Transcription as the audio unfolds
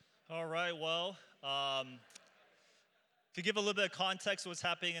All right, well, to give a little bit of context to what's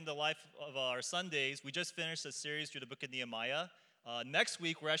happening in the life of our Sundays, we just finished a series through the book of Nehemiah. Next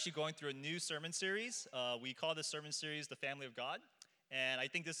week, we're actually going through a new sermon series. We call this sermon series The Family of God. And I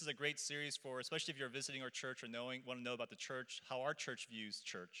think this is a great series for, especially if you're visiting our church or want to know about the church, how our church views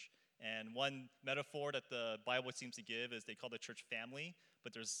church. And one metaphor that the Bible seems to give is they call the church family,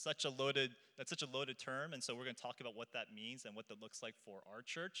 but that's such a loaded term, and so we're going to talk about what that means and what that looks like for our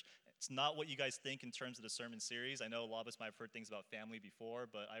church. It's not what you guys think in terms of the sermon series. I know a lot of us might have heard things about family before,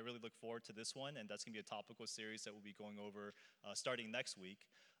 but I really look forward to this one, and that's going to be a topical series that we'll be going over starting next week.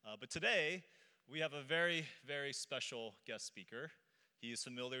 But today, we have a very, very special guest speaker. He is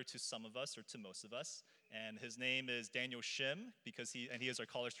familiar to some of us, or to most of us, and his name is Daniel Shim, he is our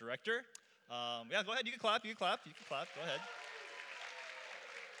college director. Yeah, go ahead, you can clap, go ahead.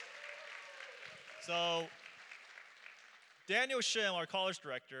 So, Daniel Shim, our college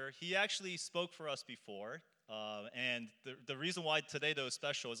director, he actually spoke for us before, and the reason why today though is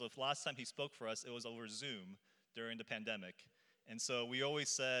special is the last time he spoke for us, it was over Zoom during the pandemic. And so we always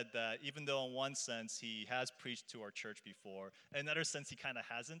said that even though in one sense he has preached to our church before, in another sense he kind of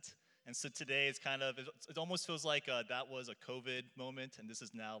hasn't. And so today it almost feels like that was a COVID moment, and this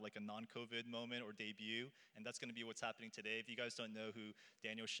is now like a non-COVID moment or debut, and that's going to be what's happening today. If you guys don't know who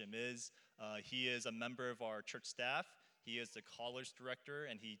Daniel Shim is, he is a member of our church staff. He is the college director,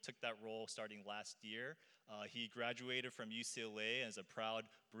 and he took that role starting last year. He graduated from UCLA as a proud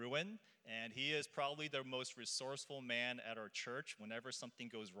Bruin, and he is probably the most resourceful man at our church. Whenever something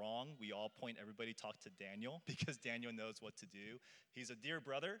goes wrong, we all point everybody talk to Daniel because Daniel knows what to do. He's a dear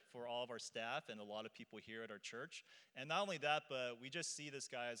brother for all of our staff and a lot of people here at our church. And not only that, but we just see this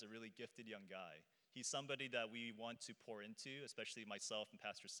guy as a really gifted young guy. He's somebody that we want to pour into, especially myself and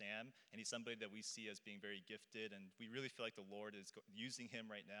Pastor Sam, and he's somebody that we see as being very gifted, and we really feel like the Lord is using him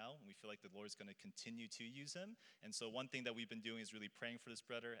right now, and we feel like the Lord is going to continue to use him. And so one thing that we've been doing is really praying for this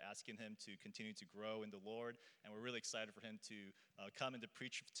brother, asking him to continue to grow in the Lord, and we're really excited for him to come and to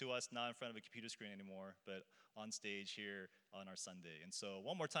preach to us, not in front of a computer screen anymore, but on stage here on our Sunday. And so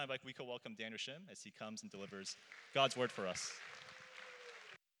one more time, we could welcome Daniel Shim as he comes and delivers God's word for us.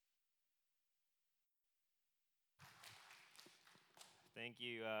 Thank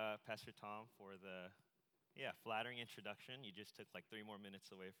you, Pastor Tom, for the flattering introduction. You just took like 3 more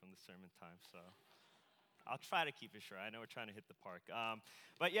minutes away from the sermon time, so I'll try to keep it short. I know we're trying to hit the park.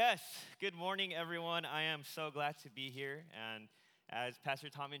 But yes, good morning, everyone. I am so glad to be here. And as Pastor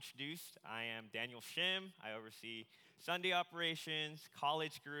Tom introduced, I am Daniel Shim. I oversee Sunday operations,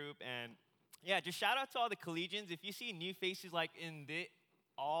 college group, and just shout out to all the collegians. If you see new faces like in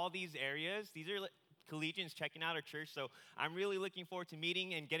all these areas, these are collegians checking out our church. So I'm really looking forward to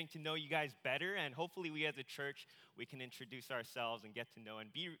meeting and getting to know you guys better. And hopefully we as a church, we can introduce ourselves and get to know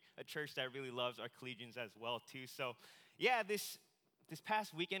and be a church that really loves our collegians as well too. So this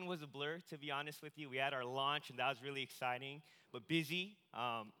past weekend was a blur, to be honest with you. We had our launch and that was really exciting, but busy.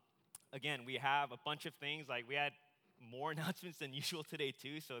 Again, we have a bunch of things. Like we had more announcements than usual today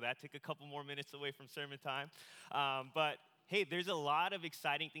too. So that took a couple more minutes away from sermon time. But hey, there's a lot of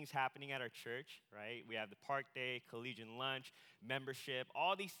exciting things happening at our church, right? We have the Park Day, Collegian Lunch, membership,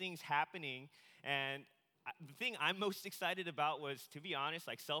 all these things happening. And the thing I'm most excited about was, to be honest,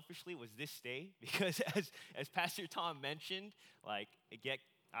 like selfishly, was this day. Because as Pastor Tom mentioned, like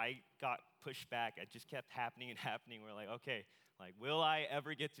I got pushed back. It just kept happening and happening. We're like, okay, like will I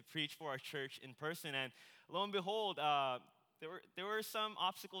ever get to preach for our church in person? And lo and behold, there were some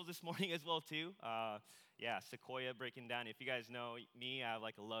obstacles this morning as well too. Sequoia breaking down. If you guys know me, I have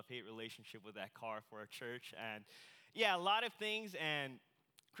like a love-hate relationship with that car for our church. And a lot of things and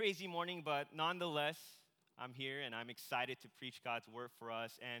crazy morning, but nonetheless, I'm here and I'm excited to preach God's word for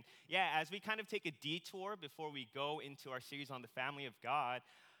us. And as we kind of take a detour before we go into our series on the family of God,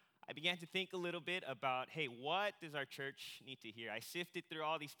 I began to think a little bit about, hey, what does our church need to hear? I sifted through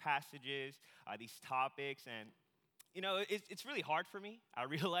all these passages, these topics, and it's really hard for me. I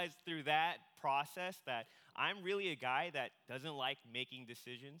realized through that process that I'm really a guy that doesn't like making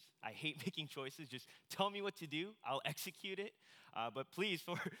decisions. I hate making choices. Just tell me what to do. I'll execute it. But please,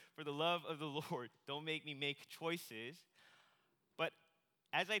 for the love of the Lord, don't make me make choices. But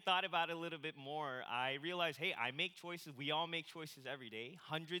as I thought about it a little bit more, I realized, hey, I make choices. We all make choices every day,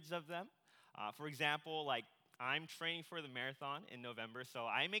 hundreds of them. For example, like I'm training for the marathon in November, so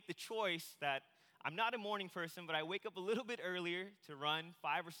I make the choice that I'm not a morning person, but I wake up a little bit earlier to run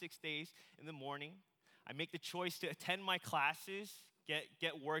 5 or 6 days in the morning. I make the choice to attend my classes,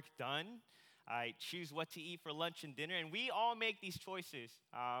 get work done. I choose what to eat for lunch and dinner, and we all make these choices,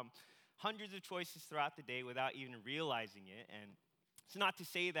 hundreds of choices throughout the day without even realizing it. And It's not to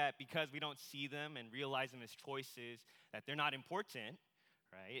say that because we don't see them and realize them as choices, that they're not important,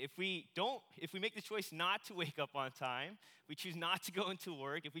 right? If we make the choice not to wake up on time, if we choose not to go into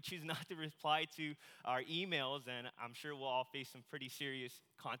work, if we choose not to reply to our emails, then I'm sure we'll all face some pretty serious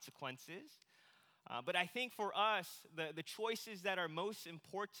consequences. But I think for us, the choices that are most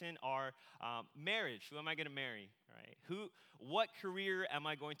important are marriage. Who am I going to marry, right? What career am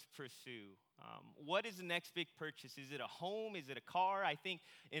I going to pursue? What is the next big purchase? Is it a home? Is it a car? I think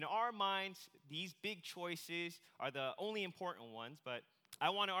in our minds, these big choices are the only important ones. But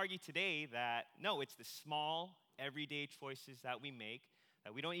I want to argue today that no, it's the small, everyday choices that we make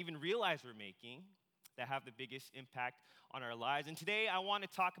that we don't even realize we're making that have the biggest impact on our lives. And today I want to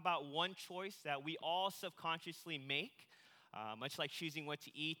talk about one choice that we all subconsciously make, much like choosing what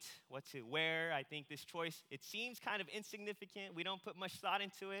to eat, what to wear. I think this choice, it seems kind of insignificant. We don't put much thought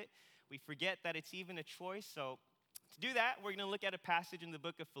into it. We forget that it's even a choice. So to do that, we're going to look at a passage in the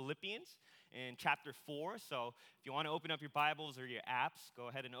book of Philippians in chapter 4. So if you want to open up your Bibles or your apps, go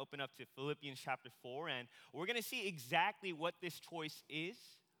ahead and open up to Philippians chapter 4. And we're going to see exactly what this choice is,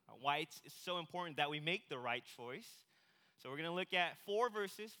 why it's so important that we make the right choice. So we're going to look at four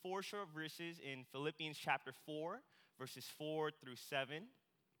short verses in Philippians chapter 4, verses 4 through 7.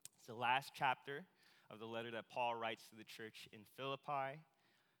 It's the last chapter of the letter that Paul writes to the church in Philippi.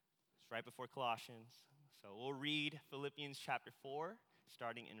 It's right before Colossians. So we'll read Philippians chapter 4,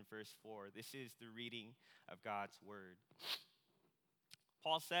 starting in verse 4. This is the reading of God's word.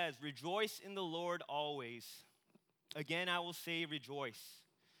 Paul says, "Rejoice in the Lord always. Again, I will say rejoice.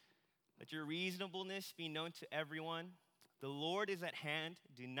 Let your reasonableness be known to everyone. The Lord is at hand.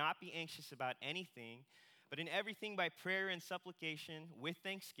 Do not be anxious about anything, but in everything by prayer and supplication with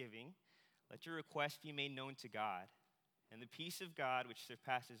thanksgiving, let your requests be made known to God. And the peace of God, which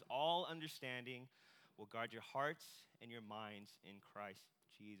surpasses all understanding, will guard your hearts and your minds in Christ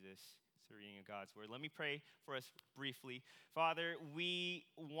Jesus." It's the reading of God's word. Let me pray for us briefly. Father, we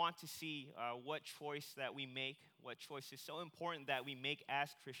want to see what choice that we make, what choice is so important that we make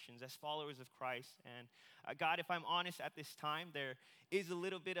as Christians, as followers of Christ. And God, if I'm honest at this time, there is a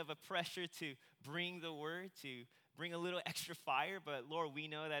little bit of a pressure to bring the word, to bring a little extra fire. But Lord, we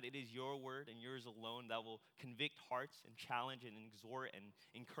know that it is your word and yours alone that will convict hearts and challenge and exhort and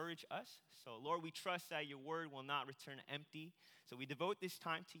encourage us. So Lord, we trust that your word will not return empty. So we devote this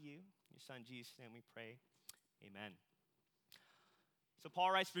time to you. In your son Jesus' name we pray. Amen. So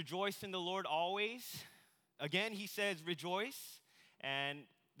Paul writes, "Rejoice in the Lord always." Again, he says rejoice. And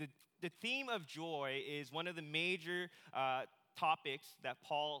the theme of joy is one of the major topics that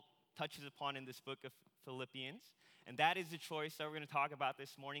Paul touches upon in this book of Philippians. And that is the choice that we're going to talk about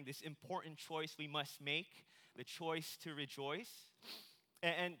this morning, this important choice we must make, the choice to rejoice.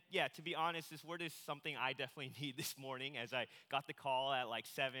 And yeah, to be honest, this word is something I definitely need this morning. As I got the call at like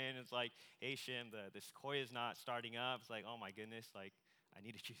 7, it's like, "Hey, Shim, the Sequoia is not starting up." It's like, oh my goodness, like, I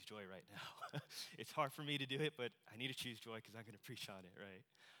need to choose joy right now. It's hard for me to do it, but I need to choose joy because I'm going to preach on it, right?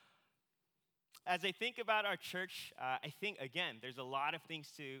 As I think about our church, I think, again, there's a lot of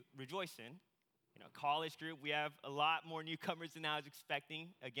things to rejoice in. College group, we have a lot more newcomers than I was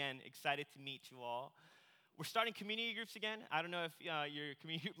expecting. Again, excited to meet you all. We're starting community groups again. I don't know if your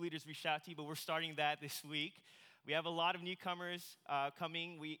community group leaders reached out to you, but we're starting that this week. We have a lot of newcomers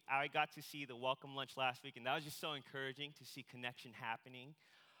coming. I got to see the welcome lunch last week, and that was just so encouraging to see connection happening.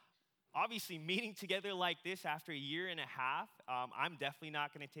 Obviously, meeting together like this after a year and a half, I'm definitely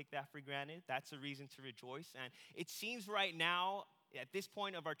not going to take that for granted. That's a reason to rejoice. And it seems right now, at this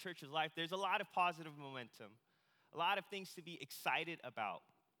point of our church's life, there's a lot of positive momentum, a lot of things to be excited about.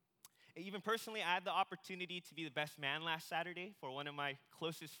 Even personally, I had the opportunity to be the best man last Saturday for one of my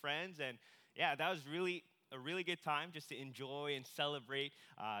closest friends. And yeah, that was a really good time just to enjoy and celebrate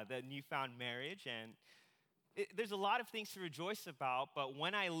the newfound marriage. And there's a lot of things to rejoice about, but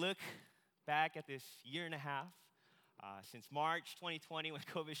when I look back at this year and a half, since March 2020 when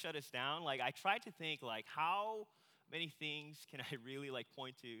COVID shut us down, like I tried to think like how many things can I really like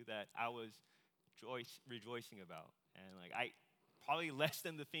point to that I was rejoicing about? And like I probably less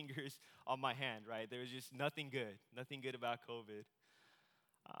than the fingers on my hand, right? There was just nothing good about COVID.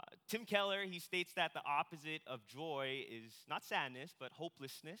 Tim Keller, he states that the opposite of joy is not sadness, but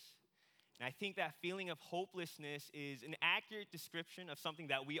hopelessness. And I think that feeling of hopelessness is an accurate description of something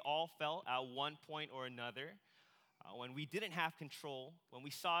that we all felt at one point or another. When we didn't have control, when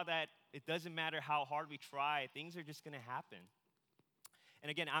we saw that it doesn't matter how hard we try, things are just going to happen. And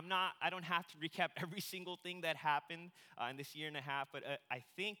again, I don't have to recap every single thing that happened in this year and a half, but I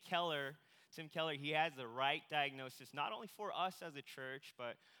think Tim Keller, he has the right diagnosis, not only for us as a church,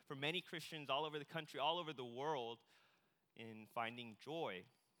 but for many Christians all over the country, all over the world. in finding joy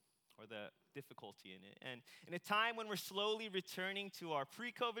or the difficulty in it. And in a time when we're slowly returning to our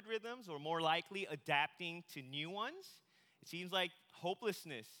pre-COVID rhythms, or more likely adapting to new ones, it seems like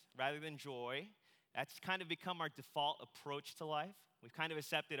hopelessness rather than joy, that's kind of become our default approach to life. We've kind of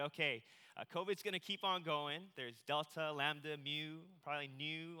accepted, okay, COVID's going to keep on going. There's Delta, Lambda, Mu, probably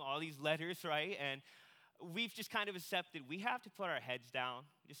Nu, all these letters, right? And we've just kind of accepted we have to put our heads down,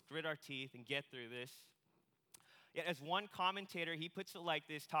 just grit our teeth and get through this. Yet as one commentator, he puts it like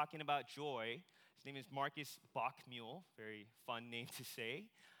this, talking about joy. His name is Marcus Bockmuehl, very fun name to say.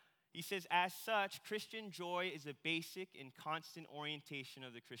 He says, as such, Christian joy is a basic and constant orientation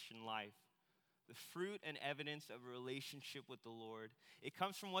of the Christian life. The fruit and evidence of a relationship with the Lord. It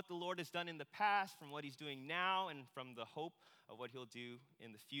comes from what the Lord has done in the past, from what he's doing now, and from the hope of what he'll do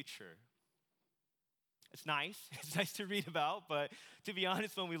in the future. It's nice. It's nice to read about, but to be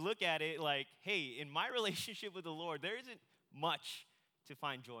honest, when we look at it, like, hey, in my relationship with the Lord, there isn't much to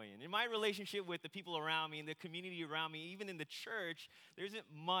find joy in. In my relationship with the people around me, in the community around me, even in the church, there isn't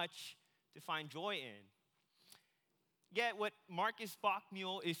much to find joy in. Yet what Marcus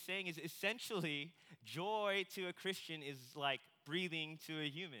Bockmuehl is saying is essentially joy to a Christian is like breathing to a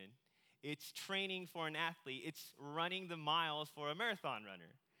human. It's training for an athlete. It's running the miles for a marathon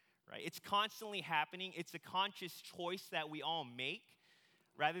runner, right? It's constantly happening. It's a conscious choice that we all make.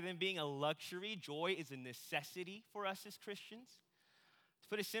 Rather than being a luxury, joy is a necessity for us as Christians. To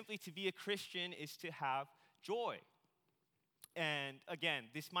put it simply, to be a Christian is to have joy. And again,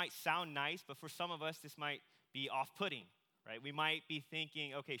 this might sound nice, but for some of us, this might be off-putting, right? We might be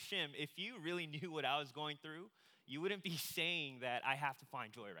thinking, okay, Shim, if you really knew what I was going through, you wouldn't be saying that I have to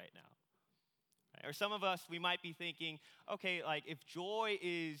find joy right now. Right? Or some of us, we might be thinking, okay, like if joy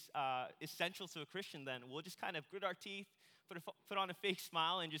is essential to a Christian, then we'll just kind of grit our teeth, put on a fake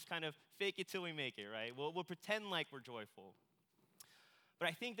smile, and just kind of fake it till we make it, right? We'll pretend like we're joyful. But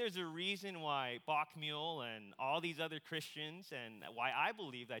I think there's a reason why Bockmuehl and all these other Christians, and why I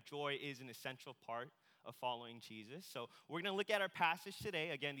believe that joy is an essential part of following Jesus. So we're going to look at our passage today,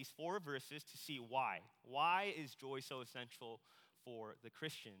 again, these 4 verses, to see why. Why is joy so essential for the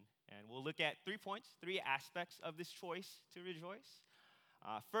Christian? And we'll look at 3 points, 3 aspects of this choice to rejoice.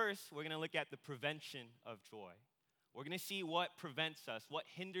 First, we're going to look at the prevention of joy. We're going to see what prevents us, what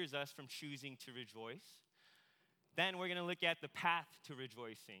hinders us from choosing to rejoice. Then we're going to look at the path to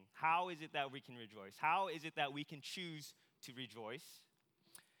rejoicing. How is it that we can rejoice? How is it that we can choose to rejoice?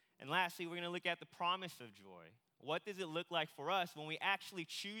 And lastly, we're going to look at the promise of joy. What does it look like for us when we actually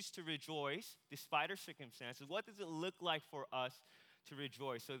choose to rejoice despite our circumstances? What does it look like for us to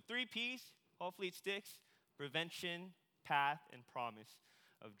rejoice? So 3 P's, hopefully it sticks: prevention, path, and promise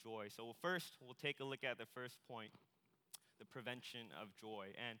of joy. So first, we'll take a look at the first point, the prevention of joy.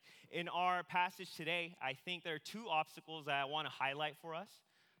 And in our passage today, I think there are 2 obstacles that I want to highlight for us,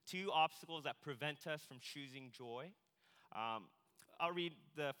 2 obstacles that prevent us from choosing joy. I'll read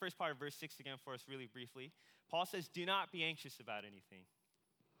the first part of verse 6 again for us really briefly. Paul says, do not be anxious about anything.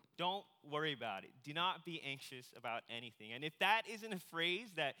 Don't worry about it. Do not be anxious about anything. And if that isn't a phrase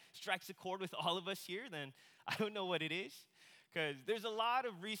that strikes a chord with all of us here, then I don't know what it is. Because there's a lot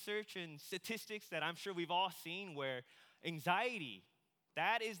of research and statistics that I'm sure we've all seen where anxiety,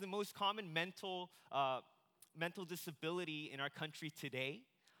 that is the most common mental disability in our country today.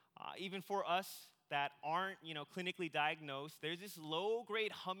 Even for us that aren't, clinically diagnosed, there's this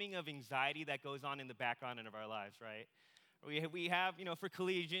low-grade humming of anxiety that goes on in the background of our lives, right? We have, for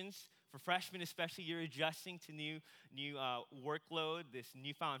collegians, for freshmen especially, you're adjusting to new workload, this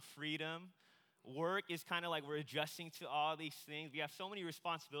newfound freedom. Work is kind of like we're adjusting to all these things. We have so many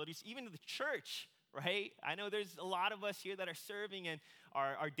responsibilities, even to the church, right? I know there's a lot of us here that are serving and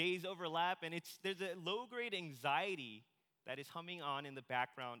our days overlap, and there's a low-grade anxiety that is humming on in the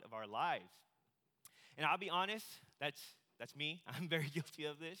background of our lives. And I'll be honest, that's me. I'm very guilty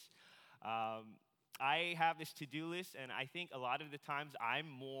of this. I have this to-do list, and I think a lot of the times I'm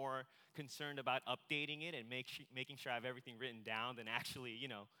more concerned about updating it and making sure I have everything written down than actually,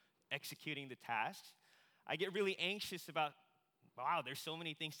 executing the tasks. I get really anxious about, wow, there's so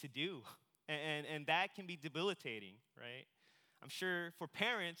many things to do. And that can be debilitating, right? I'm sure for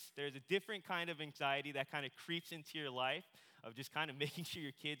parents, there's a different kind of anxiety that kind of creeps into your life of just kind of making sure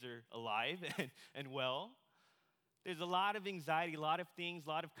your kids are alive and well. There's a lot of anxiety, a lot of things, a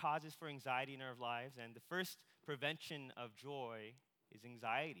lot of causes for anxiety in our lives. And the first prevention of joy is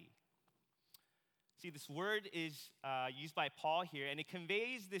anxiety. See, this word is used by Paul here, and it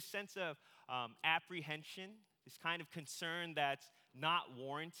conveys this sense of apprehension, this kind of concern that's not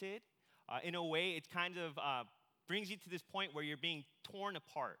warranted. In a way, it kind of brings you to this point where you're being torn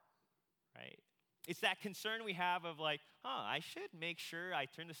apart, right? It's that concern we have of like, I should make sure I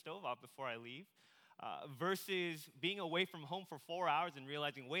turn the stove off before I leave, versus being away from home for 4 hours and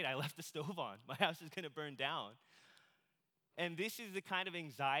realizing, wait, I left the stove on. My house is going to burn down. And this is the kind of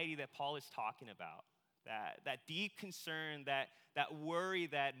anxiety that Paul is talking about, that deep concern, that worry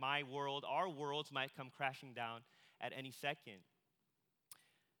that my world, our worlds might come crashing down at any second.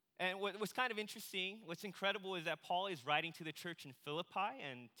 And what's kind of interesting, what's incredible is that Paul is writing to the church in Philippi,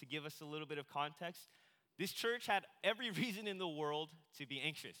 and to give us a little bit of context, this church had every reason in the world to be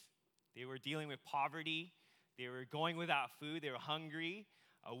anxious. They were dealing with poverty, they were going without food, they were hungry.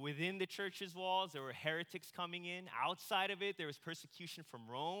 Within the church's walls, there were heretics coming in. Outside of it, there was persecution from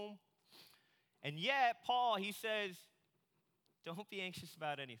Rome. And yet, Paul, he says, don't be anxious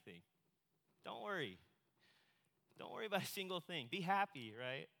about anything. Don't worry. Don't worry about a single thing. Be happy,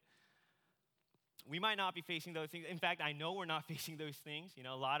 right? We might not be facing those things. In fact, I know we're not facing those things. You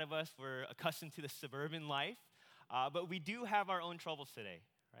know, a lot of us were accustomed to the suburban life, but we do have our own troubles today.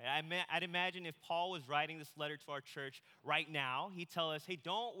 Right? I'd imagine if Paul was writing this letter to our church right now, he'd tell us, hey,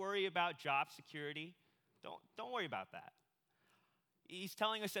 don't worry about job security. Don't worry about that. He's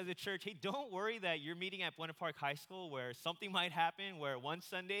telling us as a church, hey, don't worry that you're meeting at Buena Park High School where something might happen, where one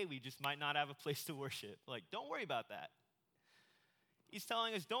Sunday we just might not have a place to worship. Like, don't worry about that. He's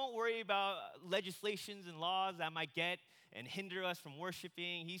telling us, don't worry about legislations and laws that might get and hinder us from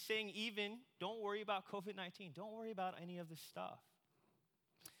worshiping. He's saying even, don't worry about COVID-19. Don't worry about any of this stuff.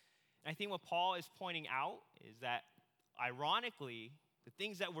 And I think what Paul is pointing out is that, ironically, the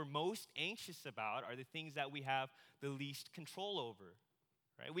things that we're most anxious about are the things that we have the least control over.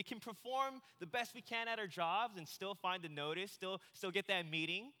 Right? We can perform the best we can at our jobs and still find the notice, still get that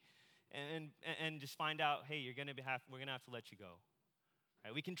meeting, and just find out, hey, we're gonna have to let you go.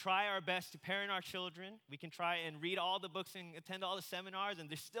 Right? We can try our best to parent our children. We can try and read all the books and attend all the seminars,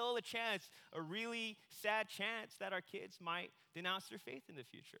 and there's still a chance, a really sad chance, that our kids might denounce their faith in the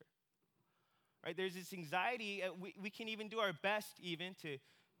future. Right? There's this anxiety. We can even do our best even to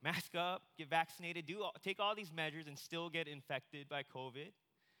mask up, get vaccinated, take all these measures and still get infected by COVID.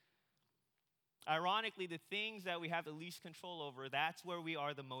 Ironically, the things that we have the least control over, that's where we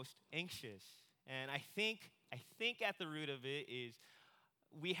are the most anxious. And I think at the root of it is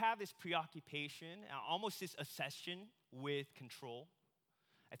we have this preoccupation, almost this obsession with control.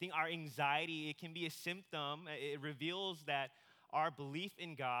 I think our anxiety, it can be a symptom. It reveals that our belief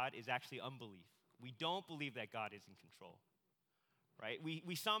in God is actually unbelief. We don't believe that God is in control, right?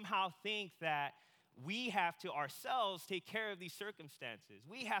 We somehow think that we have to ourselves take care of these circumstances.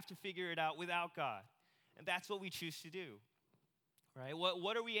 We have to figure it out without God. And that's what we choose to do, right?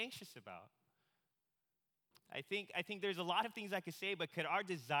 What are we anxious about? I think there's a lot of things I could say, but could our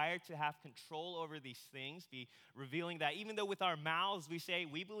desire to have control over these things be revealing that even though with our mouths we say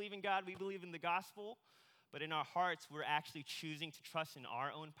we believe in God, we believe in the gospel, but in our hearts we're actually choosing to trust in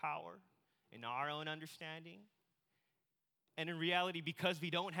our own power, in our own understanding? And in reality, because we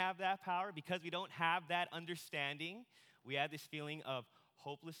don't have that power, because we don't have that understanding, we have this feeling of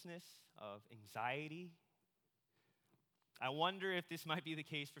hopelessness, of anxiety. I wonder if this might be the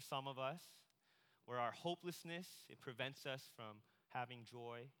case for some of us, where our hopelessness, it prevents us from having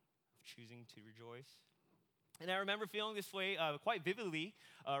joy, of choosing to rejoice. And I remember feeling this way quite vividly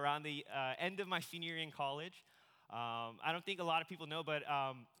around the end of my senior year in college. I don't think a lot of people know, but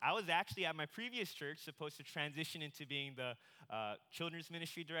I was actually at my previous church supposed to transition into being the children's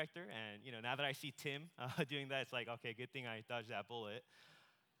ministry director. And now that I see Tim doing that, it's like, okay, good thing I dodged that bullet.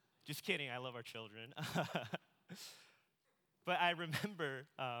 Just kidding, I love our children. But I remember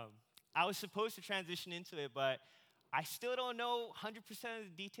I was supposed to transition into it, but I still don't know 100% of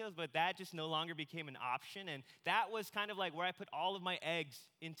the details, but that just no longer became an option. And that was kind of like where I put all of my eggs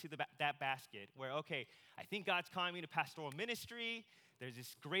into that basket, where, okay, I think God's calling me to pastoral ministry. There's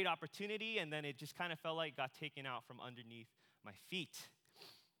this great opportunity, and then it just kind of felt like it got taken out from underneath my feet.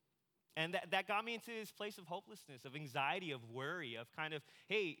 And that got me into this place of hopelessness, of anxiety, of worry, of kind of,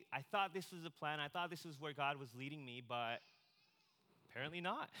 hey, I thought this was the plan. I thought this was where God was leading me, but apparently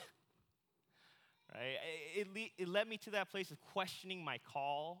not. Right? It led me to that place of questioning my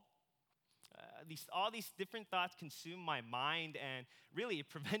call. All these different thoughts consumed my mind, and really it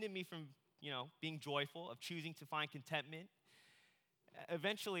prevented me from, being joyful, of choosing to find contentment.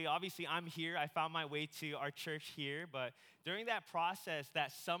 Eventually, obviously, I'm here. I found my way to our church here, but during that process,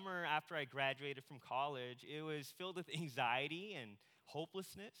 that summer after I graduated from college, it was filled with anxiety and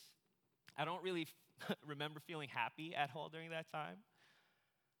hopelessness. I don't really remember feeling happy at all during that time.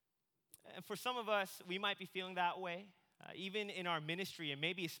 And for some of us, we might be feeling that way, even in our ministry, and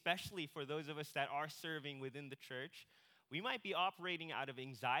maybe especially for those of us that are serving within the church. we might be operating out of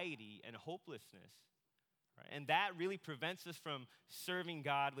anxiety and hopelessness. Right? And that really prevents us from serving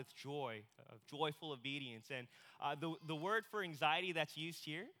God with joy, joyful obedience. And the word for anxiety that's used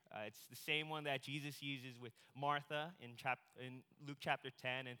here, it's the same one that Jesus uses with Martha in Luke chapter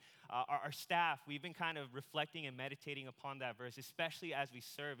 10. And our staff, we've been kind of reflecting and meditating upon that verse, especially as we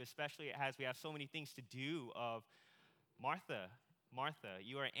serve, especially as we have so many things to do of Martha, Martha,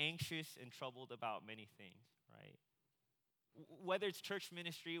 you are anxious and troubled about many things, right? Whether it's church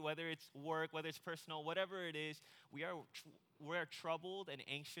ministry, whether it's work, whether it's personal, whatever it is, we are troubled and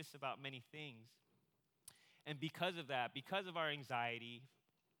anxious about many things. And because of that, because of our anxiety,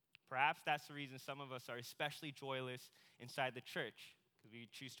 perhaps that's the reason some of us are especially joyless inside the church, because we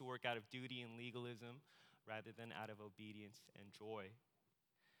choose to work out of duty and legalism rather than out of obedience and joy.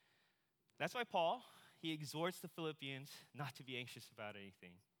 That's why Paul, he exhorts the Philippians not to be anxious about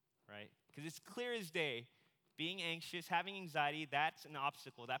anything, right? Because it's clear as day, being anxious, having anxiety, that's an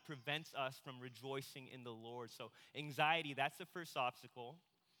obstacle that prevents us from rejoicing in the Lord. So anxiety, that's the first obstacle.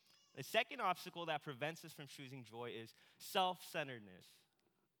 The second obstacle that prevents us from choosing joy is self-centeredness.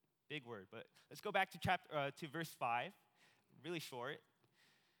 Big word, but let's go back to verse 5, really short.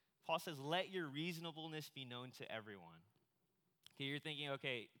 Paul says, let your reasonableness be known to everyone. Okay, you're thinking,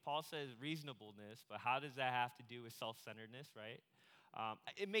 okay, Paul says reasonableness, but how does that have to do with self-centeredness, right?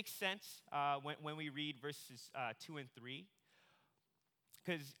 It makes sense when we read verses 2 and 3,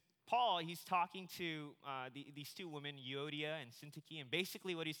 because Paul, he's talking to these two women, Euodia and Syntyche, and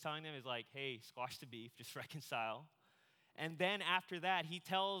basically what he's telling them is like, hey, squash the beef, just reconcile. And then after that, he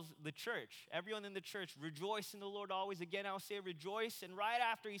tells the church, everyone in the church, rejoice in the Lord always. Again, I'll say rejoice. And right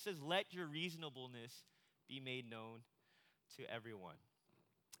after, he says, let your reasonableness be made known to everyone.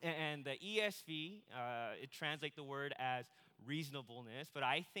 And the ESV, it translates the word as reasonableness, but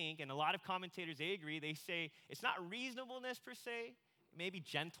I think, and a lot of commentators, they agree, they say it's not reasonableness per se, maybe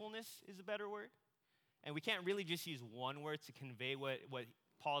gentleness is a better word. And we can't really just use one word to convey what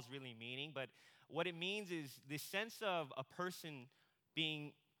Paul's really meaning, but what it means is this sense of a person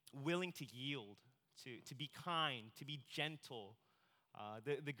being willing to yield, to be kind, to be gentle.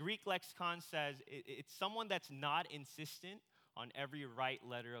 The Greek lexicon says it's someone that's not insistent on every right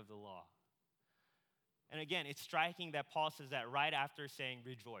letter of the law. And again, it's striking that Paul says that right after saying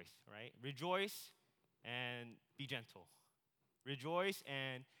rejoice, right? Rejoice and be gentle. Rejoice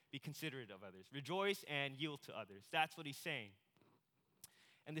and be considerate of others. Rejoice and yield to others. That's what he's saying.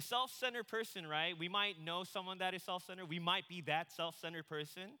 And the self-centered person, right? We might know someone that is self-centered. We might be that self-centered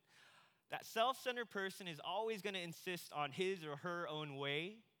person. That self-centered person is always going to insist on his or her own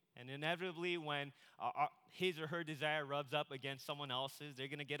way. And inevitably, when his or her desire rubs up against someone else's, they're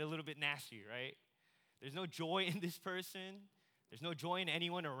going to get a little bit nasty, right? There's no joy in this person. There's no joy in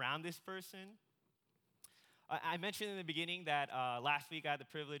anyone around this person. I mentioned in the beginning that last week I had the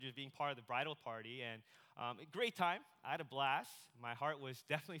privilege of being part of the bridal party, and a great time. I had a blast. My heart was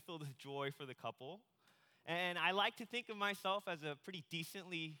definitely filled with joy for the couple. And I like to think of myself as a pretty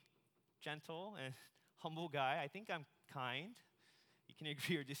decently gentle and humble guy. I think I'm kind. You can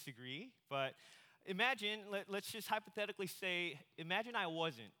agree or disagree. But imagine, let's just hypothetically say, imagine I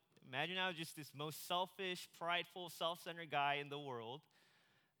wasn't. Imagine I was just this most selfish, prideful, self-centered guy in the world.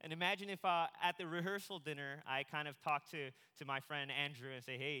 And imagine if at the rehearsal dinner, I kind of talked to my friend Andrew and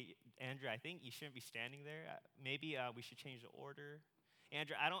say, hey, Andrew, I think you shouldn't be standing there. Maybe we should change the order.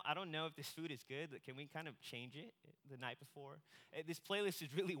 Andrew, I don't know if this food is good. Can we kind of change it the night before? This playlist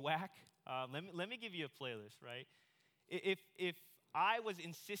is really whack. Let me give you a playlist, right? If I was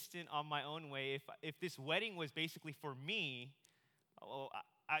insistent on my own way, if this wedding was basically for me,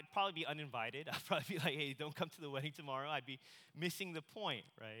 I'd probably be uninvited. I'd probably be like, hey, don't come to the wedding tomorrow. I'd be missing the point,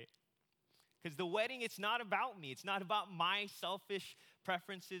 right? Because the wedding, it's not about me. It's not about my selfish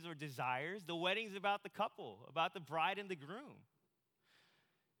preferences or desires. The wedding's about the couple, about the bride and the groom.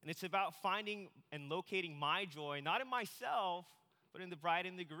 And it's about finding and locating my joy, not in myself, but in the bride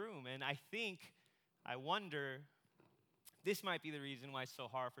and the groom. And I wonder, this might be the reason why it's so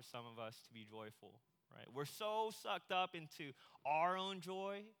hard for some of us to be joyful. Right? We're so sucked up into our own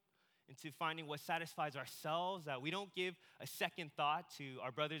joy, into finding what satisfies ourselves, that we don't give a second thought to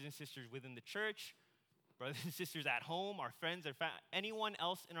our brothers and sisters within the church, brothers and sisters at home, our friends, anyone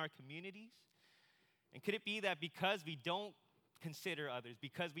else in our communities. And could it be that because we don't consider others,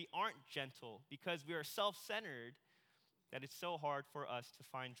 because we aren't gentle, because we are self-centered, that it's so hard for us to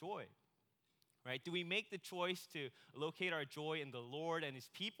find joy? Right? Do we make the choice to locate our joy in the Lord and his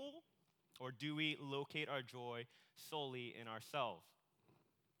people? Or do we locate our joy solely in ourselves?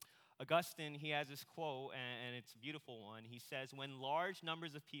 Augustine, he has this quote, and it's a beautiful one. He says, when large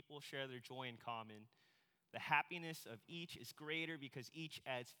numbers of people share their joy in common, The happiness of each is greater because each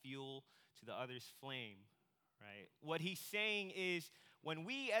adds fuel to the other's flame, right? What he's saying is when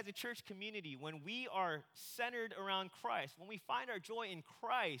we as a church community, when we are centered around Christ, when we find our joy in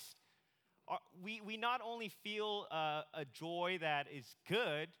Christ, we not only feel a joy that is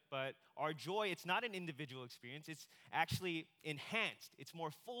good, but our joy, it's not an individual experience. It's actually enhanced. It's more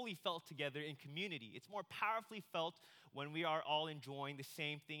fully felt together in community. It's more powerfully felt when we are all enjoying the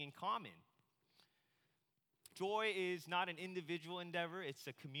same thing in common. Joy is not an individual endeavor. It's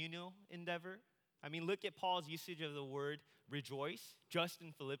a communal endeavor. I mean, look at Paul's usage of the word rejoice, just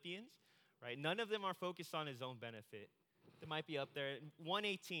in Philippians, right? None of them are focused on his own benefit. It might be up there.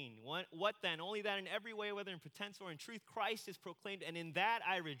 1:18. What then? Only that in every way, whether in pretense or in truth, Christ is proclaimed, and in that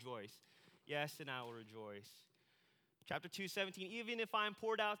I rejoice. Yes, and I will rejoice. Chapter 2:17. Even if I am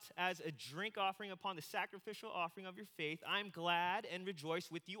poured out as a drink offering upon the sacrificial offering of your faith, I'm glad and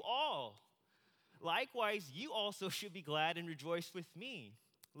rejoice with you all. Likewise, you also should be glad and rejoice with me.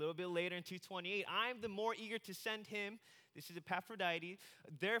 A little bit later in 2:28. I'm the more eager to send him. This is Epaphroditus.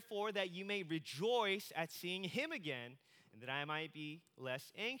 Therefore, that you may rejoice at seeing him again, and that I might be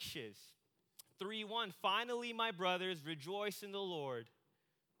less anxious. 3:1, finally, my brothers, rejoice in the Lord.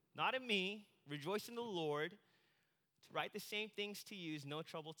 Not in me, rejoice in the Lord. To write the same things to you is no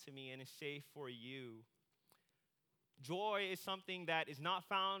trouble to me and is safe for you. Joy is something that is not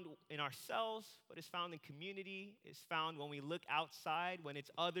found in ourselves, but is found in community. It's found when we look outside, when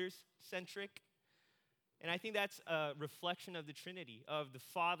it's others-centric. And I think that's a reflection of the Trinity, of the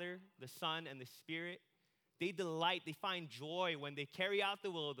Father, the Son, and the Spirit. They delight, they find joy when they carry out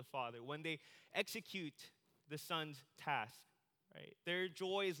the will of the Father, when they execute the Son's task, right? Their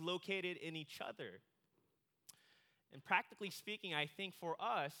joy is located in each other. And practically speaking, I think for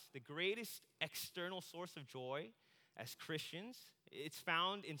us, the greatest external source of joy as Christians, it's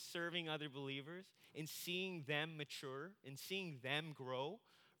found in serving other believers, in seeing them mature, in seeing them grow,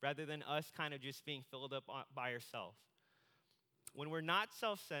 rather than us kind of just being filled up by ourselves. When we're not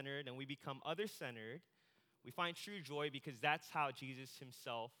self-centered and we become other-centered, we find true joy because that's how Jesus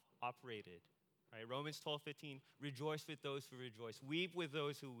himself operated. Right? Romans 12:15, rejoice with those who rejoice, weep with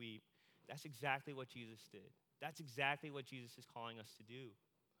those who weep. That's exactly what Jesus did. That's exactly what Jesus is calling us to do.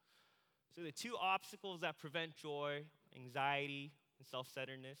 So the two obstacles that prevent joy, anxiety and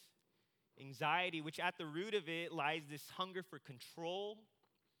self-centeredness. Anxiety, which at the root of it lies this hunger for control,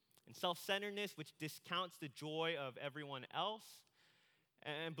 and self-centeredness, which discounts the joy of everyone else.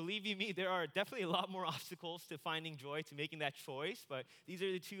 And believe you me, there are definitely a lot more obstacles to finding joy, to making that choice, but these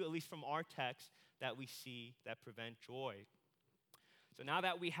are the two, at least from our text, that we see that prevent joy. So now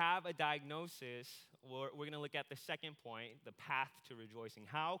that we have a diagnosis, we're going to look at the second point, the path to rejoicing.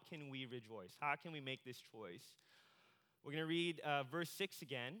 How can we rejoice? How can we make this choice? We're going to read verse 6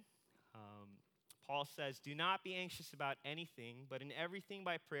 again. Paul says, do not be anxious about anything, but in everything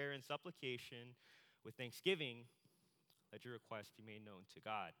by prayer and supplication with thanksgiving, let your requests be made known to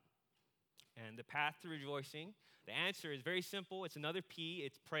God. And the path to rejoicing, the answer is very simple. It's another P,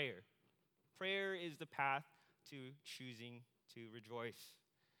 it's prayer. Prayer is the path to choosing to rejoice.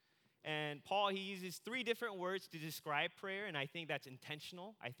 And Paul, he uses 3 different words to describe prayer, and I think that's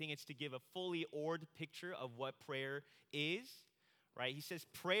intentional. I think it's to give a fully orbed picture of what prayer is, right? He says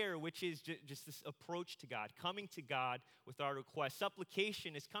prayer, which is just this approach to God, coming to God with our requests.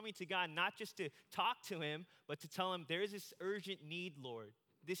 Supplication is coming to God not just to talk to him, but to tell him there is this urgent need, Lord.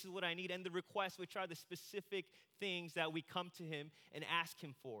 This is what I need. And the requests, which are the specific things that we come to him and ask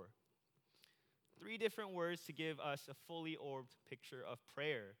him for. 3 different words to give us a fully orbed picture of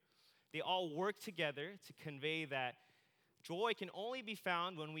prayer. They all work together to convey that joy can only be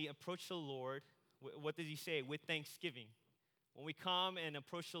found when we approach the Lord. What does he say? With thanksgiving. When we come and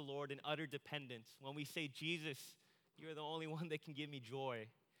approach the Lord in utter dependence. When we say, Jesus, you're the only one that can give me joy.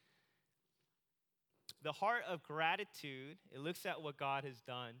 The heart of gratitude, it looks at what God has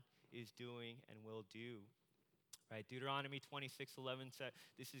done, is doing, and will do. Right? Deuteronomy 26:11 said,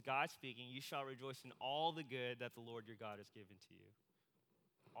 this is God speaking, you shall rejoice in all the good that the Lord your God has given to you.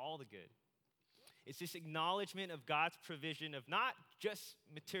 All the good. It's this acknowledgement of God's provision of not just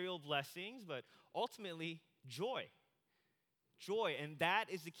material blessings, but ultimately joy. Joy, and that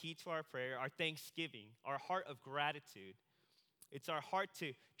is the key to our prayer, our thanksgiving, our heart of gratitude. It's our heart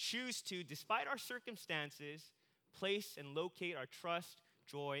to choose to, despite our circumstances, place and locate our trust,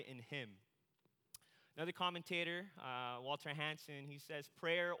 joy in him. Another commentator, Walter Hansen, he says,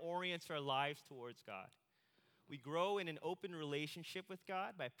 prayer orients our lives towards God. We grow in an open relationship with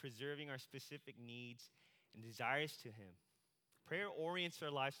God by preserving our specific needs and desires to him. Prayer orients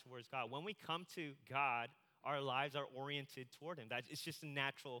our lives towards God. When we come to God, our lives are oriented toward him. It's just a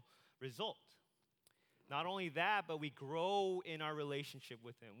natural result. Not only that, but we grow in our relationship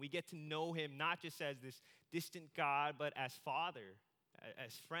with him. We get to know him not just as this distant God, but as Father,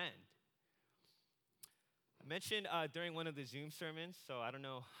 as friend. I mentioned during one of the Zoom sermons, so I don't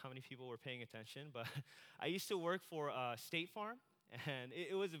know how many people were paying attention, but I used to work for State Farm, and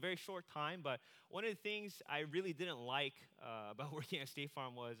it was a very short time, but one of the things I really didn't like about working at State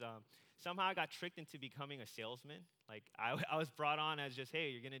Farm was somehow I got tricked into becoming a salesman. Like, I was brought on as just,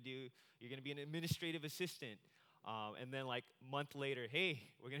 hey, you're gonna be an administrative assistant. And then like a month later, hey,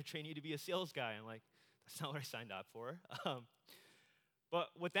 we're gonna train you to be a sales guy. I'm like, that's not what I signed up for. But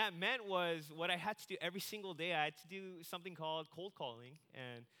what that meant was what I had to do every single day, I had to do something called cold calling.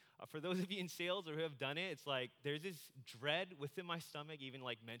 And for those of you in sales or who have done it, it's like there's this dread within my stomach even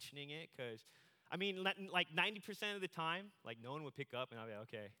like mentioning it, because I mean, like 90% of the time, like no one would pick up and I'll be like,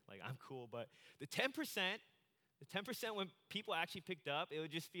 okay, like I'm cool. But the 10% when people actually picked up, it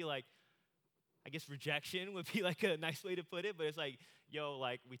would just be like, I guess rejection would be like a nice way to put it. But it's like, yo,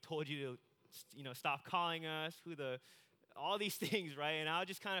 like we told you to, stop calling us, all these things, right? And I'll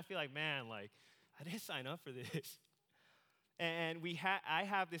just kind of feel like, man, like I didn't sign up for this. And I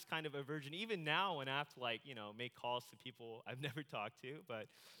have this kind of aversion, even now when I have to make calls to people I've never talked to. But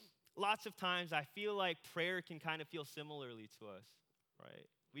lots of times I feel like prayer can kind of feel similarly to us, right?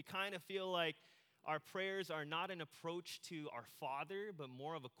 We kind of feel like our prayers are not an approach to our Father, but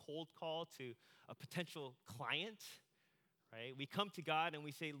more of a cold call to a potential client, right? We come to God and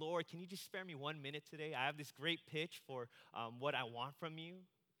we say, Lord, can you just spare me 1 minute today? I have this great pitch for what I want from you.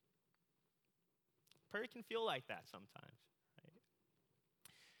 Prayer can feel like that sometimes, right?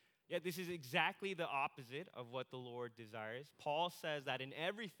 Yet this is exactly the opposite of what the Lord desires. Paul says that in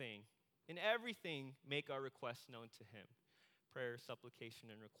everything, make our requests known to him. Prayer, supplication,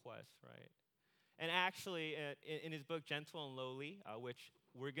 and request, right? And actually, in his book, Gentle and Lowly, which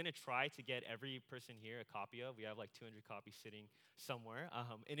we're going to try to get every person here a copy of. We have like 200 copies sitting somewhere.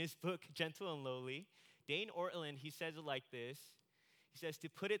 In his book, Gentle and Lowly, Dane Ortland, he says it like this. He says, to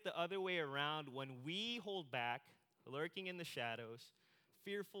put it the other way around, when we hold back, lurking in the shadows,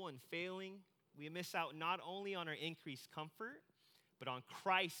 fearful and failing, we miss out not only on our increased comfort, but on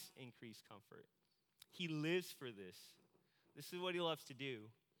Christ's increased comfort. He lives for this. This is what he loves to do.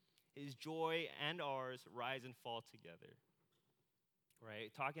 His joy and ours rise and fall together,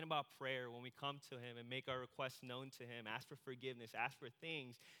 right? Talking about prayer, when we come to him and make our requests known to him, ask for forgiveness, ask for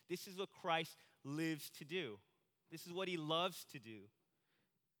things, this is what Christ lives to do. This is what he loves to do.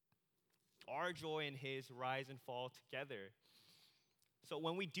 Our joy and his rise and fall together. So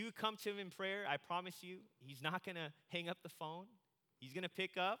when we do come to him in prayer, I promise you, he's not going to hang up the phone. He's going to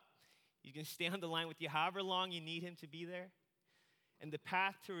pick up. He's going to stay on the line with you however long you need him to be there. And the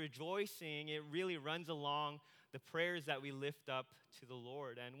path to rejoicing, it really runs along the prayers that we lift up to the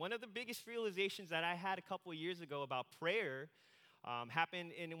Lord. And one of the biggest realizations that I had a couple of years ago about prayer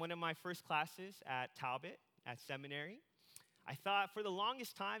happened in one of my first classes at Talbot, at seminary. I thought for the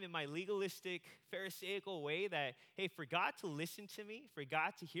longest time in my legalistic, pharisaical way that, hey, for God to listen to me, for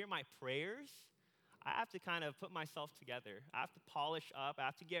God to hear my prayers, I have to kind of put myself together. I have to polish up, I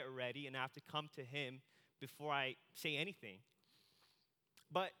have to get ready, and I have to come to him before I say anything.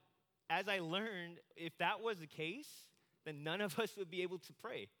 But as I learned, if that was the case, then none of us would be able to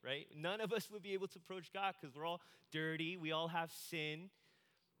pray, right? None of us would be able to approach God because we're all dirty. We all have sin.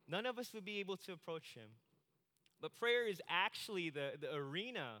 None of us would be able to approach him. But prayer is actually the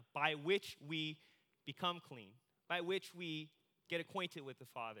arena by which we become clean, by which we get acquainted with the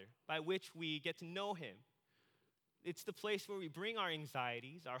Father, by which we get to know him. It's the place where we bring our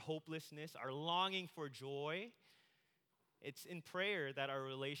anxieties, our hopelessness, our longing for joy. It's in prayer that our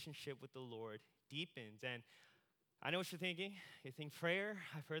relationship with the Lord deepens. And I know what you're thinking. You think prayer?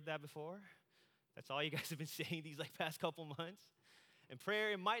 I've heard that before. That's all you guys have been saying these past couple months. And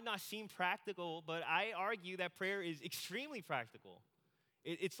prayer, it might not seem practical, but I argue that prayer is extremely practical.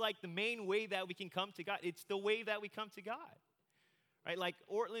 It's like the main way that we can come to God. It's the way that we come to God. Right? Like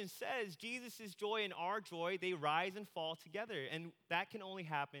Ortland says, Jesus' joy and our joy, they rise and fall together. And that can only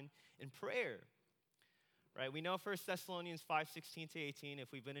happen in prayer. Right? We know 1 Thessalonians 5:16-18,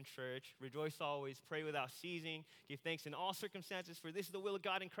 if we've been in church, rejoice always, pray without ceasing, give thanks in all circumstances, for this is the will of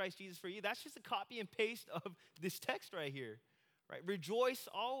God in Christ Jesus for you. That's just a copy and paste of this text right here. Right? Rejoice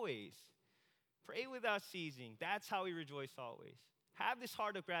always. Pray without ceasing. That's how we rejoice always. Have this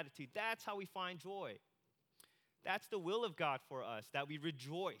heart of gratitude. That's how we find joy. That's the will of God for us, that we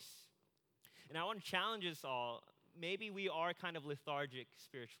rejoice. And I want to challenge us all. Maybe we are kind of lethargic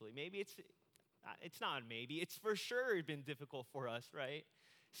spiritually. Maybe it's not maybe. It's for sure been difficult for us, right?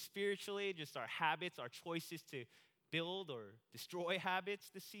 Spiritually, just our habits, our choices to build or destroy habits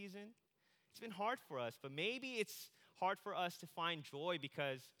this season. It's been hard for us, but maybe it's hard for us to find joy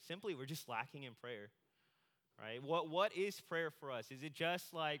because simply we're just lacking in prayer, right? What is prayer for us? Is it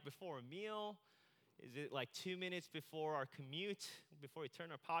just like before a meal? Is it like 2 minutes before our commute, before we turn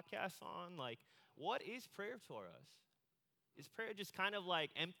our podcast on? Like, what is prayer for us? Is prayer just kind of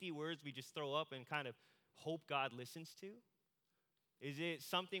like empty words we just throw up and kind of hope God listens to? Is it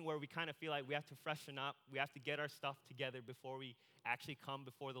something where we kind of feel like we have to freshen up, we have to get our stuff together before we actually come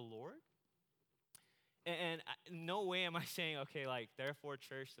before the Lord? And in no way am I saying, okay, like, therefore,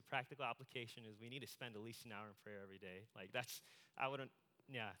 church, the practical application is we need to spend at least an hour in prayer every day. Like,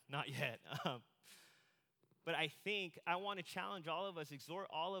 not yet. But I think I want to challenge all of us, exhort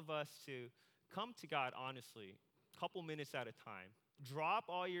all of us to come to God honestly, a couple minutes at a time. Drop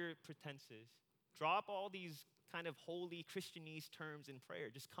all your pretenses. Drop all these kind of holy Christianese terms in prayer.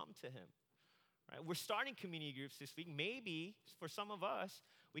 Just come to Him. Right? We're starting community groups this week. Maybe for some of us,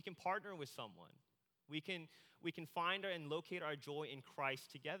 we can partner with someone. We can find and locate our joy in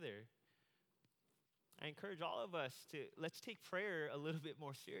Christ together. I encourage all of us let's take prayer a little bit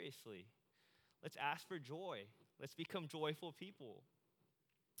more seriously. Let's ask for joy. Let's become joyful people.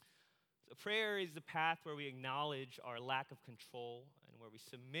 So prayer is the path where we acknowledge our lack of control and where we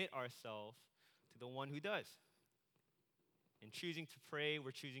submit ourselves to the one who does. In choosing to pray,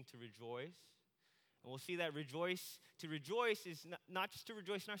 we're choosing to rejoice. And we'll see that to rejoice is not just to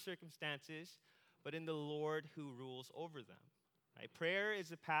rejoice in our circumstances, but in the Lord who rules over them. Right? Prayer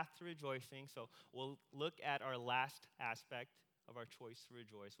is a path to rejoicing. So we'll look at our last aspect of our choice to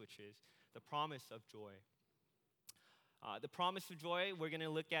rejoice, which is the promise of joy. The promise of joy, we're going to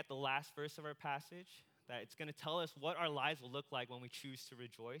look at the last verse of our passage, that it's going to tell us what our lives will look like when we choose to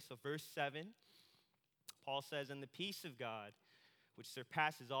rejoice. So verse 7, Paul says, "And the peace of God, which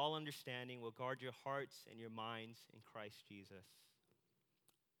surpasses all understanding, will guard your hearts and your minds in Christ Jesus."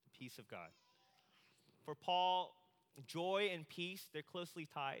 The peace of God. For Paul, joy and peace, they're closely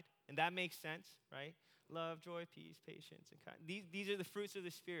tied, and that makes sense, right? Love, joy, peace, patience, and kindness. These are the fruits of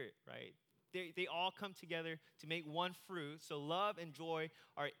the Spirit, right? They all come together to make one fruit. So love and joy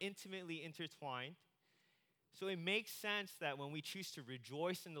are intimately intertwined. So it makes sense that when we choose to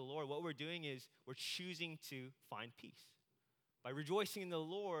rejoice in the Lord, what we're doing is we're choosing to find peace. By rejoicing in the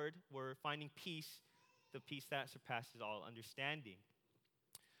Lord, we're finding peace, the peace that surpasses all understanding.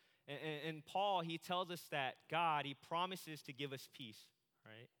 And Paul, he tells us that God, he promises to give us peace,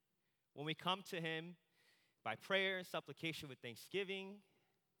 right? When we come to him by prayer and supplication with thanksgiving,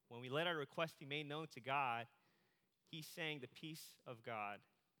 when we let our requests be made known to God, he's saying the peace of God,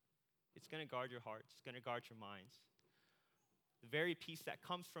 it's going to guard your hearts, it's going to guard your minds. The very peace that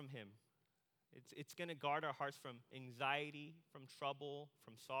comes from him, it's going to guard our hearts from anxiety, from trouble,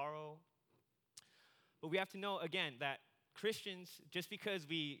 from sorrow. But we have to know, again, that Christians, just because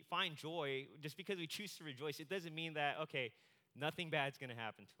we find joy, just because we choose to rejoice, it doesn't mean that, okay, nothing bad's going to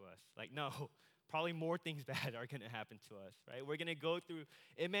happen to us. Like, no, probably more things bad are going to happen to us, right? We're going to go through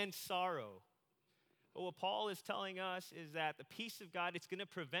immense sorrow. But what Paul is telling us is that the peace of God, it's going to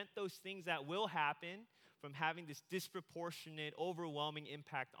prevent those things that will happen from having this disproportionate, overwhelming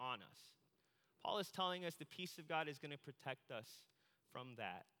impact on us. Paul is telling us the peace of God is going to protect us from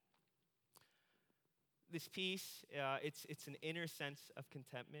that. This peace, it's an inner sense of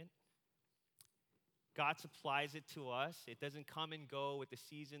contentment. God supplies it to us. It doesn't come and go with the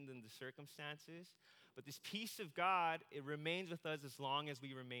seasons and the circumstances. But this peace of God, it remains with us as long as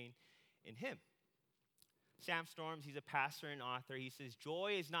we remain in Him. Sam Storms, he's a pastor and author. He says,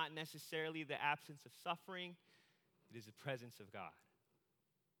 joy is not necessarily the absence of suffering. It is the presence of God.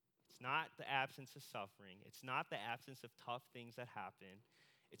 It's not the absence of suffering. It's not the absence of tough things that happen.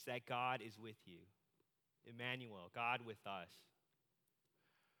 It's that God is with you. Emmanuel, God with us.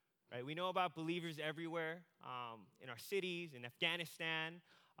 Right? We know about believers everywhere, in our cities, in Afghanistan,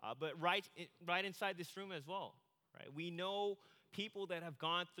 but right inside this room as well. Right? We know people that have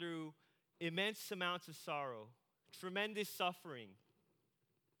gone through immense amounts of sorrow, tremendous suffering.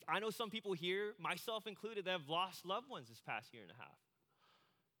 I know some people here, myself included, that have lost loved ones this past year and a half.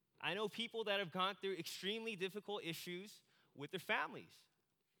 I know people that have gone through extremely difficult issues with their families.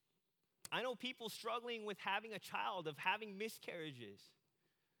 I know people struggling with having a child, of having miscarriages.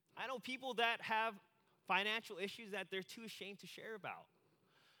 I know people that have financial issues that they're too ashamed to share about.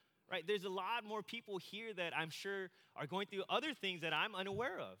 Right? There's a lot more people here that I'm sure are going through other things that I'm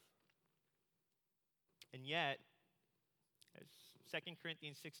unaware of. And yet, as 2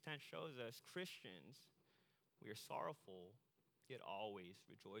 Corinthians 6:10 shows us, Christians, we are sorrowful, yet always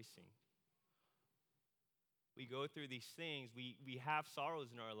rejoicing. We go through these things. We have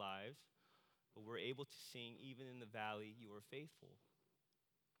sorrows in our lives, but we're able to sing, even in the valley, you are faithful.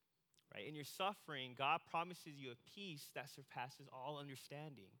 right? In your suffering, God promises you a peace that surpasses all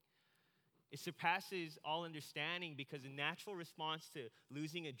understanding. It surpasses all understanding because the natural response to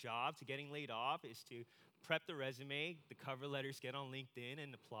losing a job, to getting laid off, is to prep the resume, the cover letters, get on LinkedIn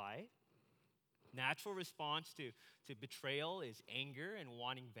and apply. Natural response to betrayal is anger and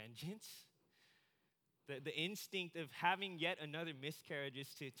wanting vengeance. The instinct of having yet another miscarriage is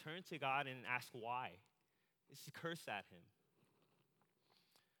to turn to God and ask why. It's to curse at him.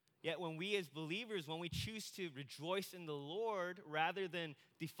 Yet when we as believers, when we choose to rejoice in the Lord rather than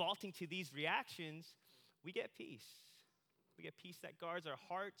defaulting to these reactions, we get peace. We get peace that guards our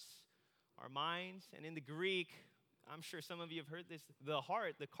hearts, our minds. And in the Greek, I'm sure some of you have heard this, the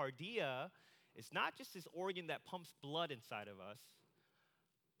heart, the cardia, is not just this organ that pumps blood inside of us,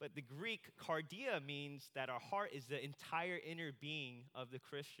 but the Greek cardia means that our heart is the entire inner being of the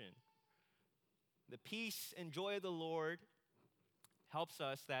Christian. The peace and joy of the Lord helps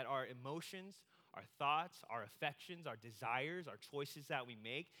us that our emotions, our thoughts, our affections, our desires, our choices that we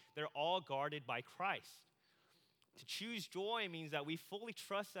make, they're all guarded by Christ. To choose joy means that we fully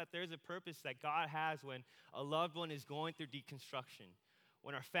trust that there's a purpose that God has when a loved one is going through deconstruction,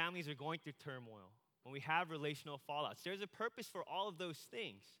 when our families are going through turmoil, when we have relational fallouts. There's a purpose for all of those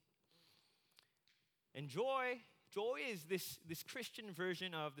things. And joy is this Christian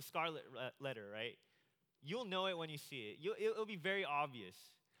version of the scarlet letter, right? You'll know it when you see it. It'll be very obvious.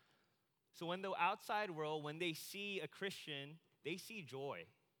 So when the outside world, when they see a Christian, they see joy.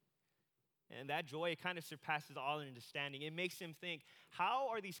 And that joy, it kind of surpasses all understanding. It makes them think, how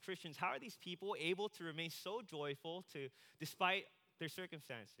are these Christians, how are these people able to remain so joyful despite their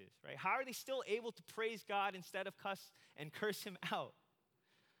circumstances, right? How are they still able to praise God instead of cuss and curse him out?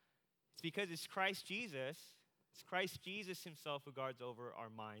 It's because it's Christ Jesus. It's Christ Jesus himself who guards over our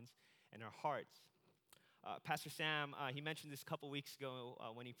minds and our hearts. Pastor Sam, he mentioned this a couple weeks ago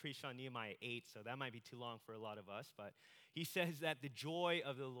when he preached on Nehemiah 8, so that might be too long for a lot of us, but he says that the joy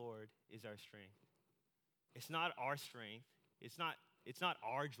of the Lord is our strength. It's not our strength. It's not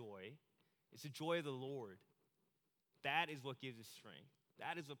our joy. It's the joy of the Lord. That is what gives us strength.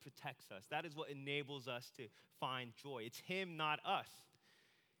 That is what protects us. That is what enables us to find joy. It's him, not us.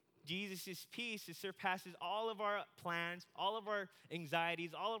 Jesus' peace, it surpasses all of our plans, all of our anxieties,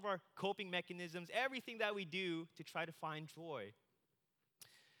 all of our coping mechanisms, everything that we do to try to find joy.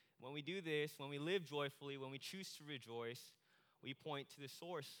 When we do this, when we live joyfully, when we choose to rejoice, we point to the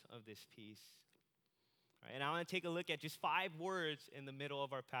source of this peace. Right, and I want to take a look at just 5 words in the middle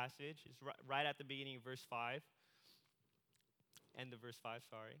of our passage. It's right at the beginning of verse 5. End of verse 5,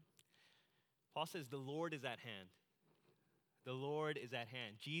 sorry. Paul says, the Lord is at hand. The Lord is at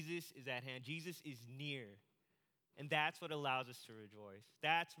hand. Jesus is at hand. Jesus is near. And that's what allows us to rejoice.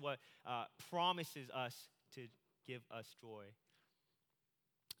 That's what promises us to give us joy.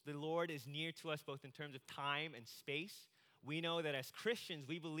 The Lord is near to us both in terms of time and space. We know that as Christians,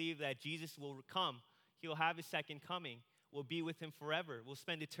 we believe that Jesus will come. He'll have his second coming. We'll be with him forever. We'll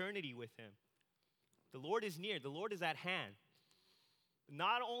spend eternity with him. The Lord is near. The Lord is at hand.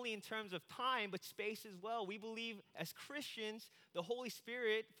 Not only in terms of time, but space as well. We believe as Christians, the Holy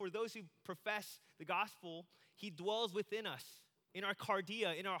Spirit, for those who profess the gospel, he dwells within us, in our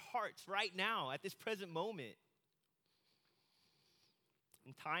cardia, in our hearts, right now, at this present moment.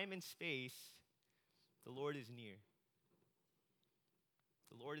 In time and space, the Lord is near.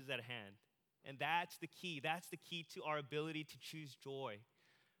 The Lord is at hand. And that's the key. That's the key to our ability to choose joy.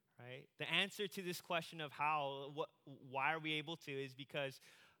 Right? The answer to this question of why are we able to is because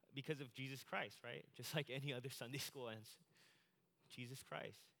of Jesus Christ, right? Just like any other Sunday school answer. Jesus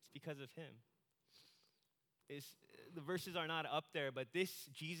Christ. It's because of him. The verses are not up there, but this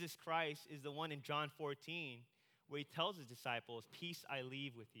Jesus Christ is the one in John 14 where he tells his disciples, peace I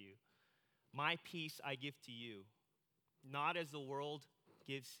leave with you. My peace I give to you. Not as the world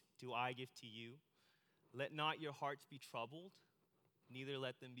gives, do I give to you. Let not your hearts be troubled. Neither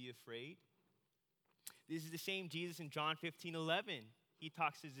let them be afraid. This is the same Jesus in John 15:11. He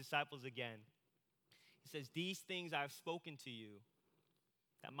talks to his disciples again. He says, these things I've spoken to you,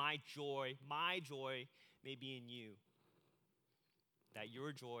 that my joy may be in you, that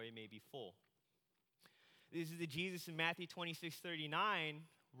your joy may be full. This is the Jesus in Matthew 26:39,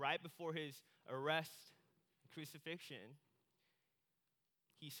 right before his arrest and crucifixion.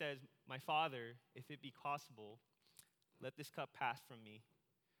 He says, my Father, if it be possible, let this cup pass from me.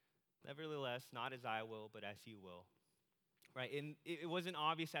 Nevertheless, not as I will, but as you will. Right? And it wasn't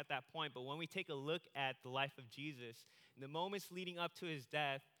obvious at that point, but when we take a look at the life of Jesus, in the moments leading up to his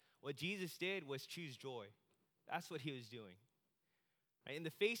death, what Jesus did was choose joy. That's what he was doing. Right? In the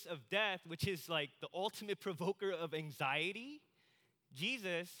face of death, which is like the ultimate provoker of anxiety,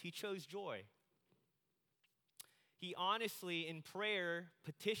 Jesus, he chose joy. He honestly, in prayer,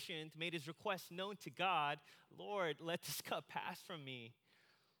 petitioned, made his request known to God. Lord, let this cup pass from me,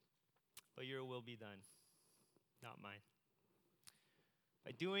 but your will be done, not mine.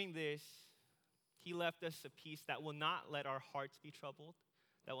 By doing this, he left us a peace that will not let our hearts be troubled,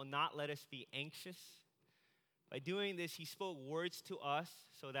 that will not let us be anxious. By doing this, he spoke words to us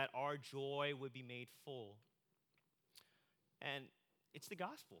so that our joy would be made full. And it's the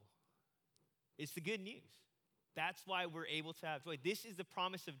gospel. It's the good news. That's why we're able to have joy. This is the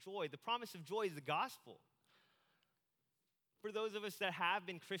promise of joy. The promise of joy is the gospel. For those of us that have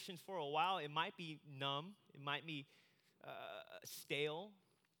been Christians for a while, it might be numb, it might be stale,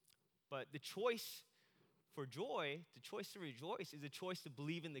 but the choice for joy, the choice to rejoice, is a choice to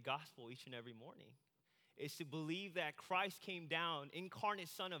believe in the gospel each and every morning. It's to believe that Christ came down, incarnate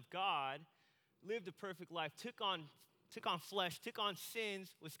Son of God, lived a perfect life, took on flesh, took on sins,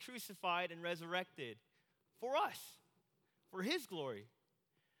 was crucified and resurrected for us, for his glory.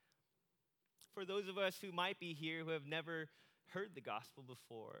 For those of us who might be here who have never heard the gospel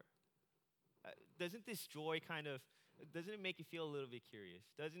before, doesn't this joy doesn't it make you feel a little bit curious?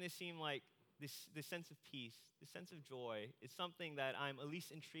 Doesn't it seem like this sense of peace, this sense of joy is something that I'm at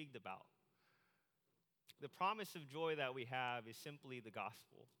least intrigued about? The promise of joy that we have is simply the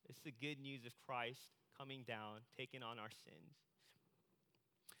gospel. It's the good news of Christ coming down, taking on our sins.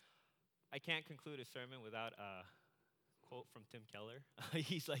 I can't conclude a sermon without a quote from Tim Keller.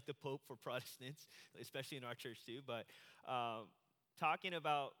 He's like the Pope for Protestants, especially in our church too. But talking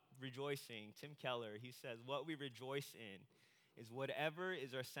about rejoicing, Tim Keller, he says, what we rejoice in is whatever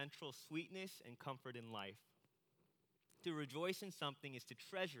is our central sweetness and comfort in life. To rejoice in something is to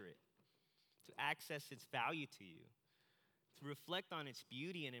treasure it, to access its value to you, to reflect on its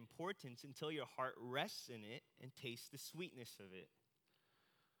beauty and importance until your heart rests in it and tastes the sweetness of it.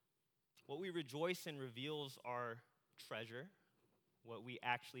 What we rejoice in reveals our treasure, what we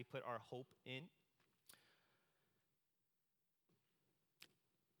actually put our hope in.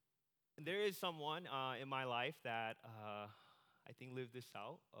 And there is someone in my life that I think lived this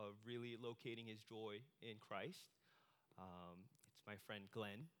out of really locating his joy in Christ. It's my friend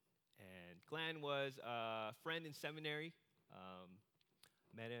Glenn. And Glenn was a friend in seminary.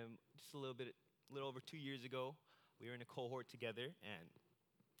 Met him just a little over 2 years ago. We were in a cohort together, and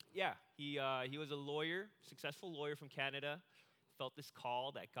yeah, he was a lawyer, successful lawyer from Canada. Felt this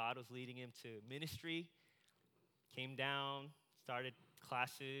call that God was leading him to ministry. Came down, started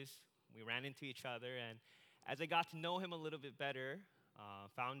classes. We ran into each other, and as I got to know him a little bit better,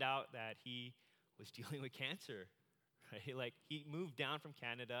 found out that he was dealing with cancer. Right? Like, he moved down from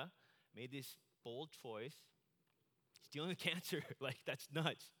Canada, made this bold choice. He's dealing with cancer. Like, that's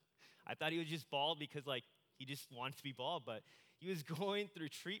nuts. I thought he was just bald because, like, he just wanted to be bald, but he was going through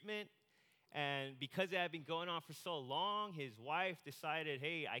treatment, and because it had been going on for so long, his wife decided,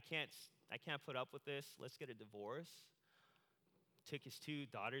 hey, I can't put up with this. Let's get a divorce. Took his 2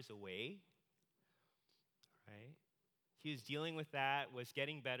 daughters away, right? He was dealing with that, was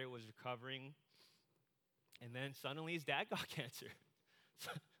getting better, was recovering, and then suddenly his dad got cancer.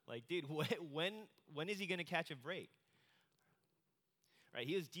 Like, dude, when is he going to catch a break? Right?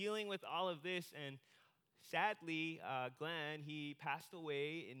 He was dealing with all of this, and sadly, Glenn, he passed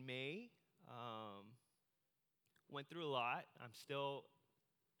away in May. Went through a lot. I'm still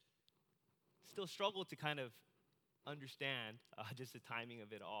struggle to kind of understand just the timing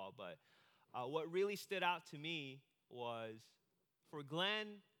of it all. But what really stood out to me was, for Glenn,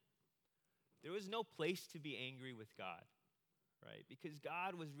 there was no place to be angry with God, right? Because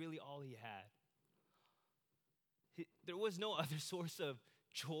God was really all he had. There was no other source of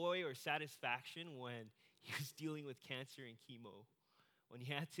joy or satisfaction when he was dealing with cancer and chemo, when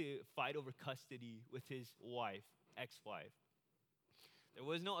he had to fight over custody with his wife, ex-wife. There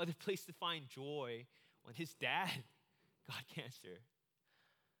was no other place to find joy when his dad got cancer,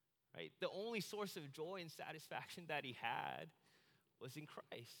 right? The only source of joy and satisfaction that he had was in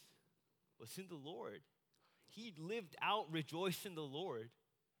Christ, was in the Lord. He lived out rejoice in the Lord.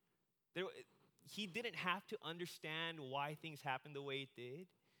 He didn't have to understand why things happened the way it did.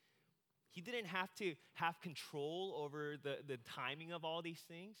 He didn't have to have control over the timing of all these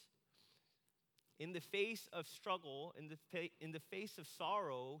things. In the face of struggle, in the face of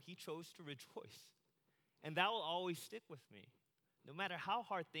sorrow, he chose to rejoice. And that will always stick with me. No matter how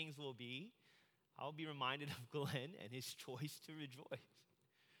hard things will be, I'll be reminded of Glenn and his choice to rejoice,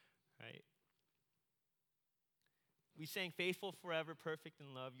 right? We sang, faithful forever, perfect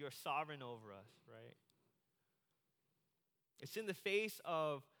in love. You're sovereign over us, right? It's in the face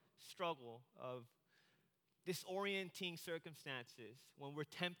of struggle, of disorienting circumstances, when we're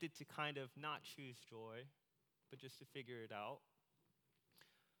tempted to kind of not choose joy, but just to figure it out.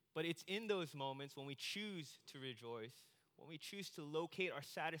 But it's in those moments when we choose to rejoice, when we choose to locate our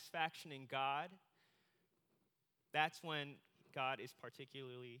satisfaction in God, that's when God is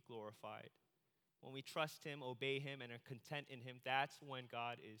particularly glorified. When we trust Him, obey Him, and are content in Him, that's when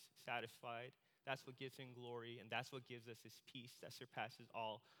God is satisfied. That's what gives Him glory, and that's what gives us His peace that surpasses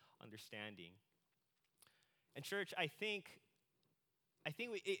all understanding. And church, I think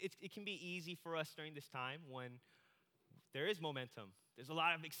it can be easy for us during this time when there is momentum. There's a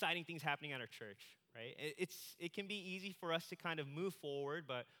lot of exciting things happening at our church, right? It can be easy for us to kind of move forward,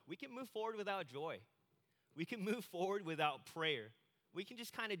 but we can move forward without joy. We can move forward without prayer. We can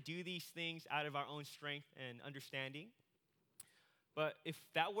just kind of do these things out of our own strength and understanding. But if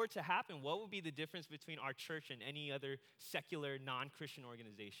that were to happen, what would be the difference between our church and any other secular, non-Christian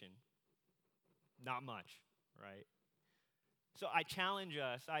organization? Not much, right? So I challenge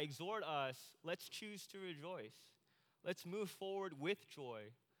us, I exhort us, let's choose to rejoice. Let's move forward with joy.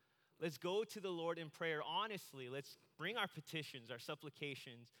 Let's go to the Lord in prayer honestly. Let's bring our petitions, our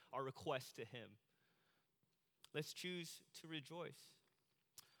supplications, our requests to Him. Let's choose to rejoice.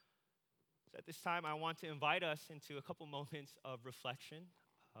 So at this time, I want to invite us into a couple moments of reflection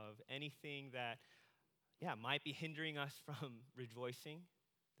of anything that, might be hindering us from rejoicing,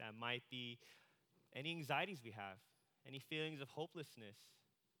 that might be any anxieties we have, any feelings of hopelessness.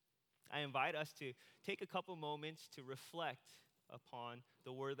 I invite us to take a couple moments to reflect upon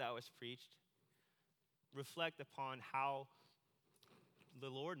the word that was preached, reflect upon how the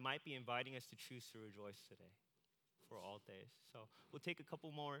Lord might be inviting us to choose to rejoice today for all days. So we'll take a couple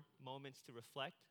more moments to reflect.